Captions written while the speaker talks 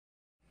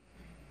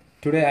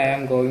Today I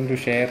am going to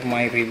share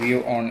my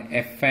review on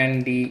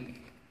F&D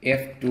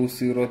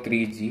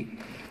F-203G.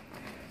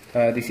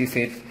 This is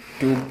a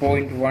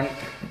 2.1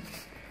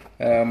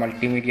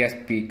 multimedia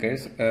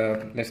speakers.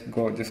 Let's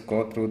just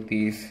go through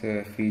these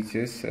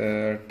features.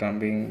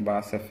 Thumping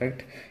bass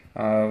effect,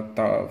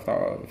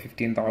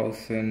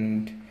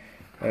 15,000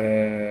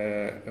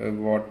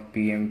 watt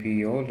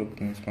PMPO,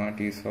 looking smart,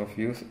 ease of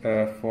use.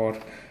 For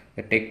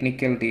the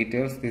technical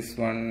details, this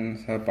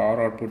one's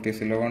power output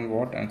is 11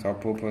 watt and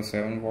subwoofer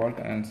 7 volt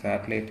and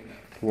satellite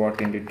 2 watt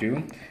into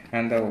 2,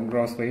 and the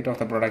gross weight of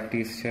the product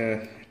is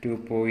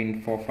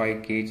 2.45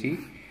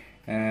 kg,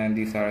 and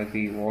these are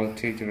the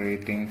voltage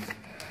ratings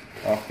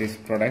of this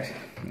product.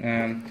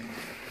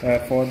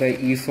 For the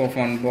ease of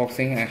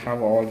unboxing, I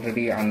have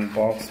already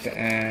unboxed,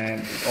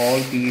 and all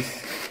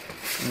these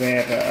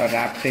were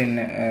wrapped in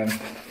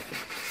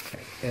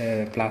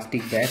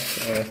plastic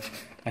bags.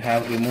 I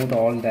have removed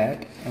all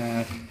that.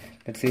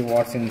 Let's see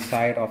what's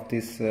inside of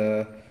this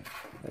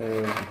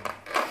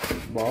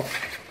box.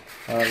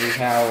 We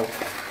have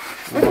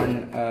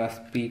one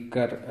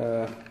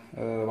speaker,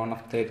 one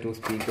of the two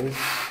speakers.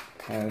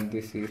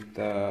 This is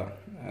the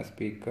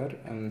speaker,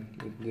 and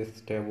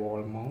just a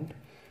wall mount,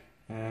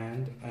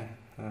 and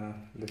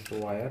this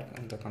wire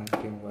and the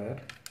connecting wire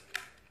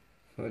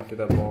to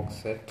the box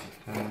set.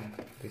 And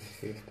this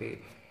is the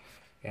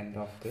end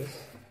of this,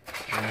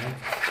 and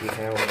we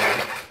have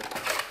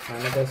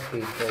another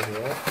speaker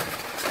here.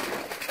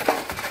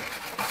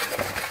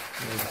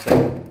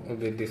 So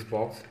with this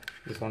box,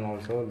 this one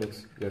also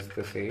looks just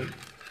the same,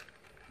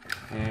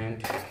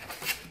 and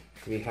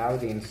we have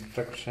the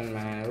instruction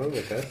manual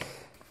with us,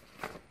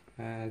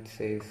 and it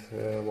says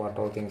what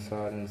all things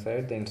are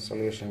inside, the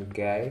installation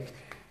guide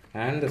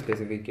and the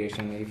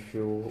specification. If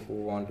you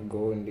want to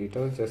go in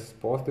detail, just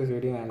pause this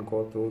video and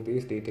go through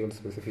these detailed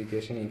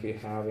specification if you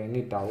have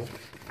any doubt,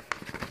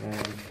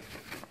 and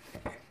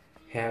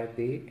have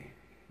the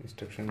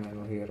instruction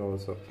manual here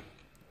also,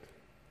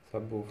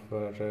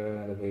 subwoofer,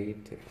 the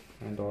weight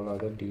and all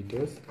other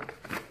details,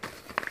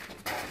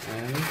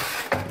 and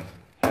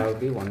have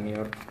the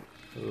 1-year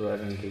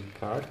warranty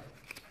card.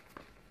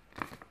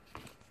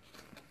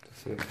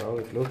 This is how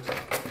it looks.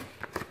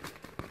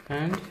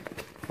 And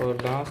for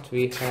last,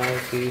 we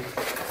have the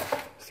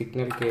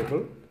signal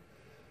cable.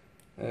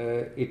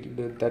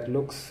 That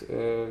looks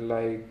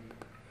like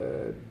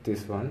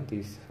this one.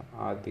 This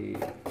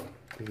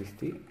is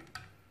the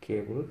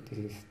cable. This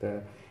is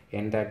the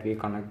end that we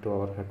connect to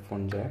our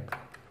headphone jack.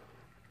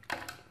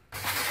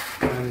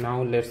 And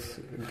now let's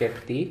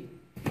get the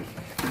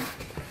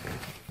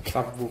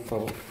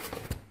subwoofer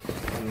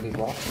from the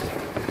box.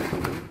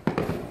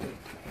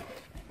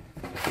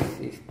 This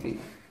is the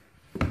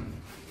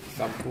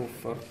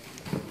subwoofer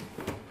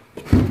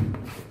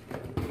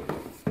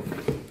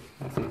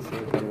as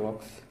inside the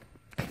box.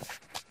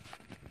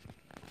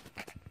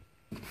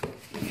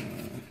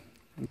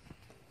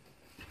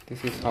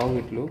 This is how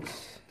it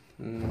looks.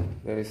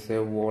 There is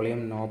a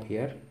volume knob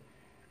here,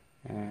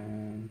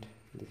 and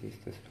this is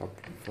the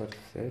subwoofer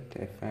set,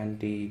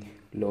 F&D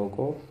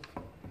logo,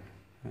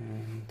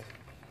 and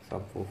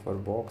subwoofer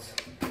box.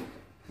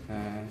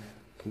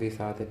 These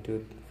are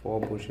the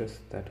 4 bushes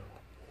that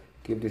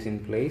keep this in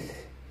place.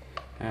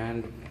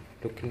 And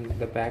looking at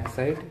the back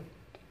side,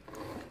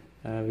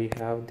 we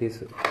have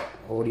this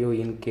audio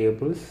in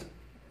cables,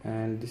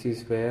 and this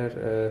is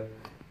where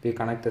we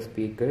connect the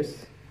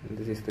speakers. And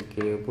this is the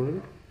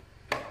cable,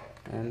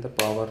 and the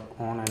power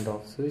on and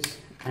off switch,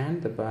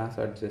 and the bass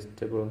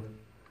adjustable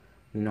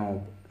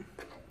knob.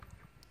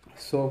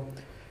 So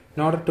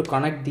in order to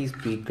connect these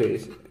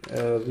speakers,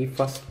 we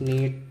first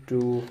need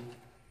to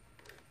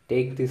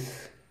take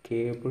this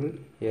cable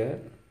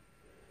here,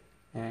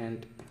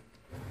 and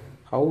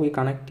how we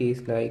connect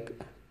is like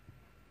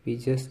we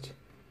just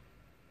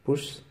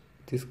push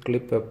this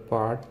clip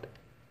apart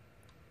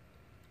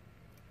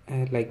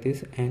like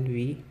this, and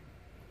we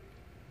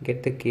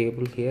get the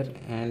cable here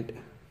and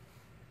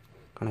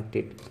connect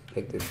it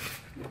like this.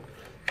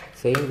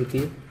 Same with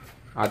the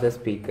other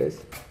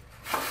speakers.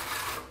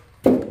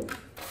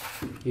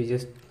 You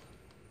just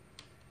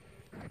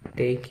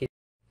take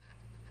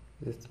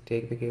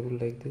the cable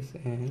like this,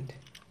 and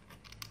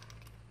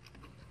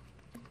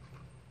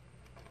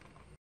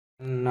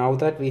now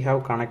that we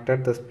have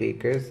connected the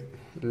speakers,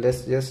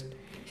 let's just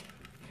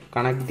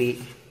connect the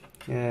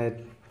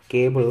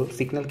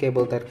signal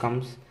cable that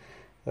comes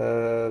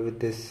with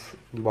this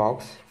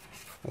box.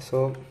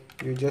 So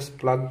you just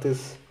plug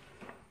this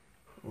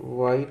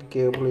white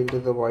cable into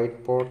the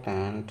white port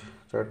and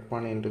red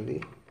one into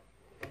the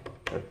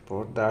red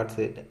port. That's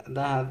it.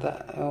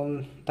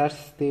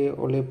 That's the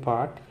only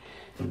part.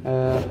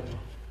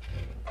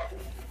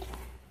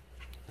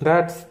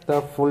 That's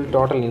the full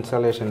total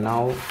installation.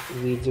 Now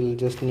we will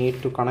just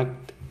need to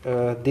connect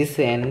this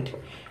end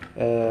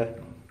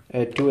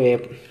to a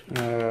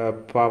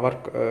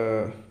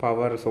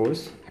power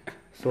source.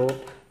 So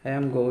I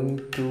am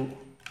going to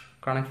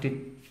connect it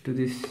to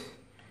this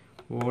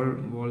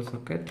wall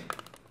socket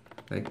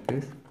like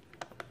this.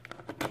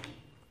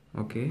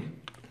 Okay,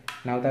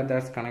 now that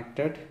that's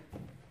connected,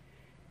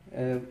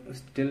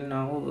 still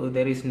now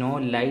there is no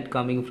light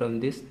coming from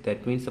this.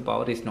 That means the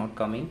power is not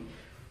coming.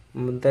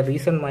 The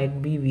reason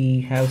might be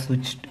we have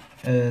switched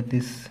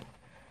this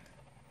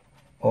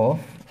off.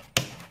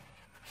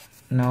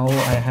 Now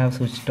I have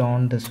switched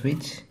on the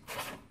switch,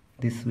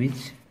 this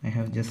switch I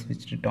have just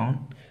switched it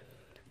on,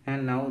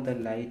 and now the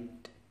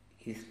light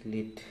is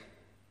lit.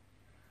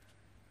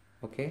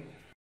 Okay,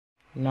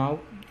 now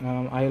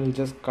I will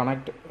just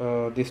connect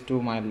this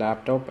to my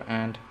laptop,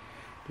 and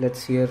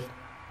let's hear.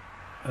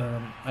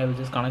 I will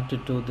just connect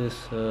it to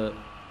this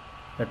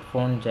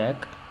headphone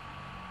jack.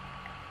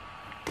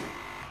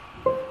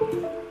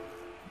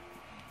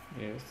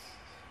 Yes,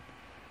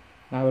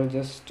 I will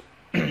just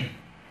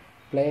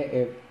play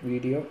a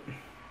video.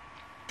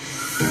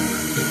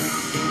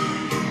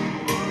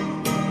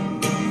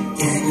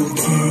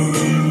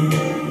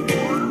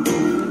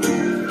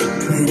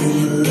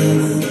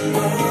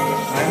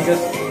 I'm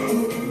just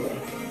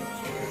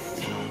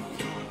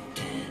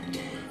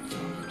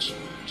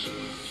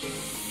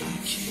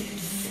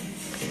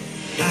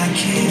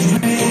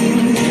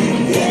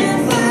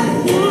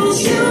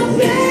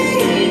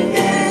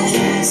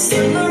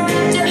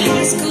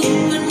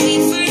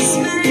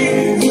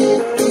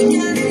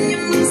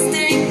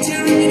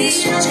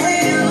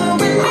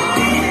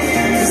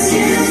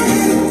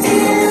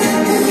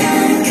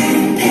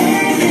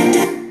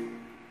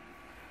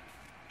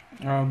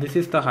this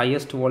is the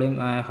highest volume.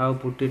 I have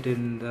put it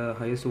in the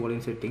highest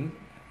volume setting.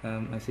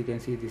 As you can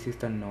see, this is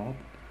the knob.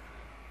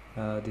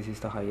 This is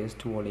the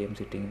highest volume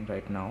setting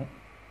right now.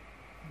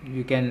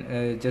 You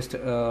can just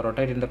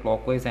rotate in the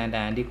clockwise and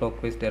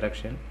anti-clockwise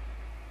direction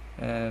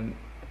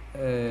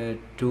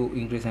to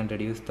increase and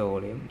reduce the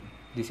volume.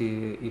 This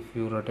is, if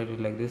you rotate it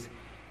like this,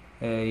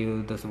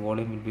 this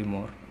volume will be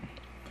more.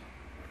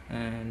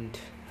 And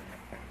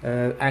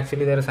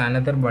actually there is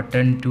another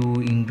button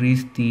to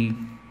increase the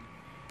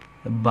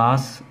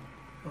bass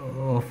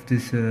of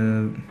this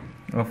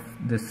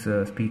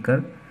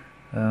speaker.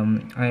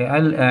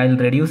 I'll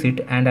reduce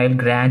it, and I'll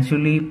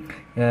gradually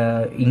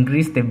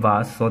increase the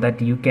bass so that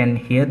you can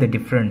hear the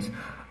difference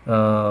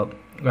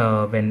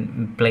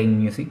when playing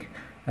music.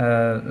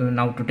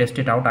 Now to test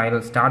it out,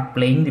 I'll start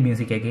playing the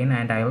music again,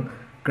 and I'll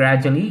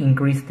gradually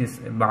increase this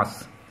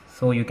bass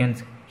so you can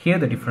hear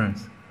the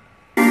difference.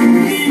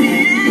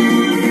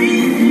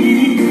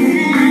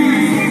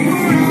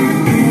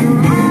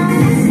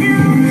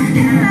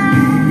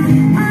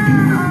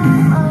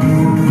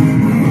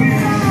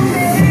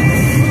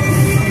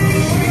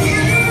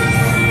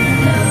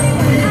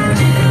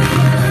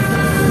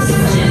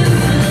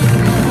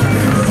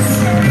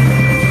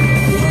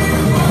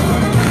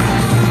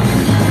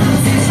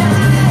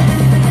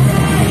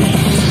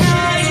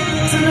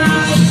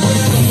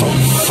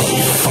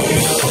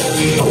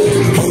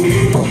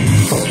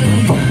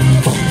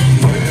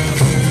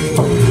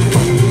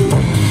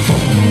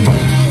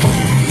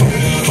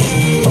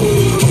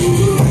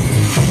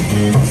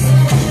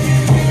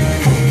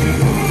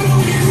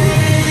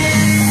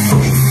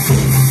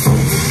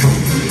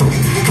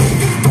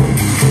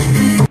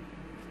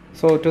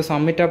 So to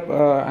sum it up,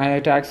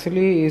 it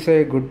actually is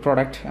a good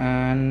product,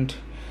 and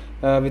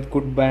with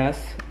good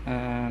bass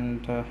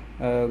and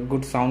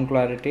good sound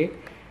clarity,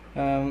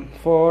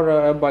 for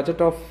a budget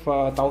of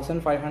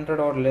 1500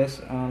 or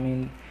less. I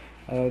mean,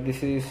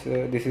 this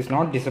is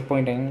not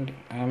disappointing.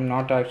 I'm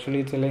not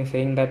actually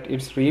saying that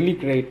it's really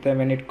great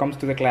when it comes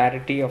to the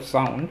clarity of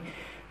sound,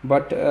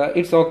 but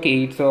it's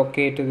okay. It's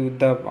okay to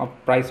the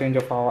price range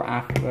of our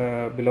app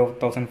below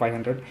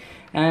 1500.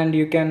 And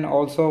you can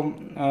also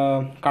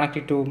connect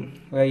it to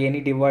any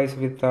device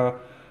with a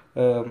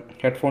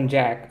headphone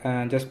jack.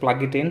 Just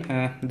plug it in.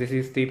 This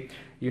is the,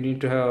 you need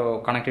to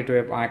have connected to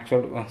an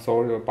actual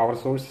power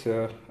source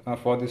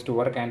for this to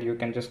work, and you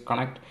can just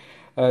connect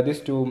this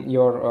to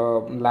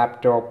your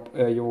laptop,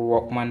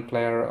 your Walkman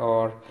player,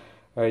 or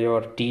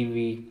your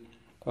TV,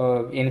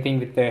 anything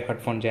with a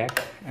headphone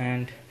jack.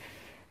 And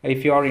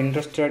if you are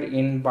interested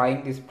in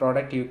buying this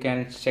product, you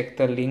can check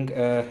the link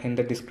in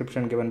the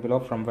description given below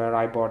from where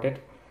I bought it.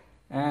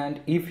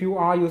 And if you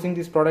are using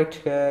this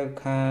product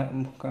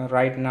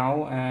right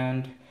now,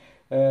 and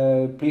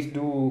please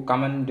do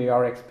comment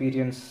your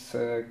experience,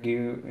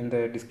 give in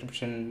the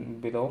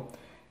description below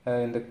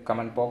in the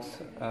comment box,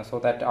 so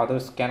that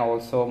others can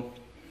also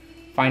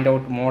find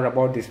out more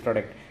about this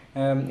product.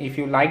 If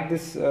you like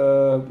this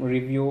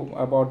review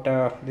about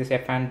this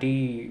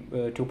F&D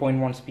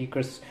 2.1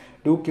 speakers,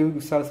 do give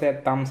us a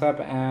thumbs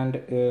up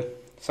and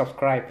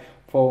subscribe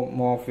for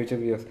more future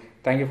videos.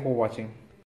 Thank you for watching.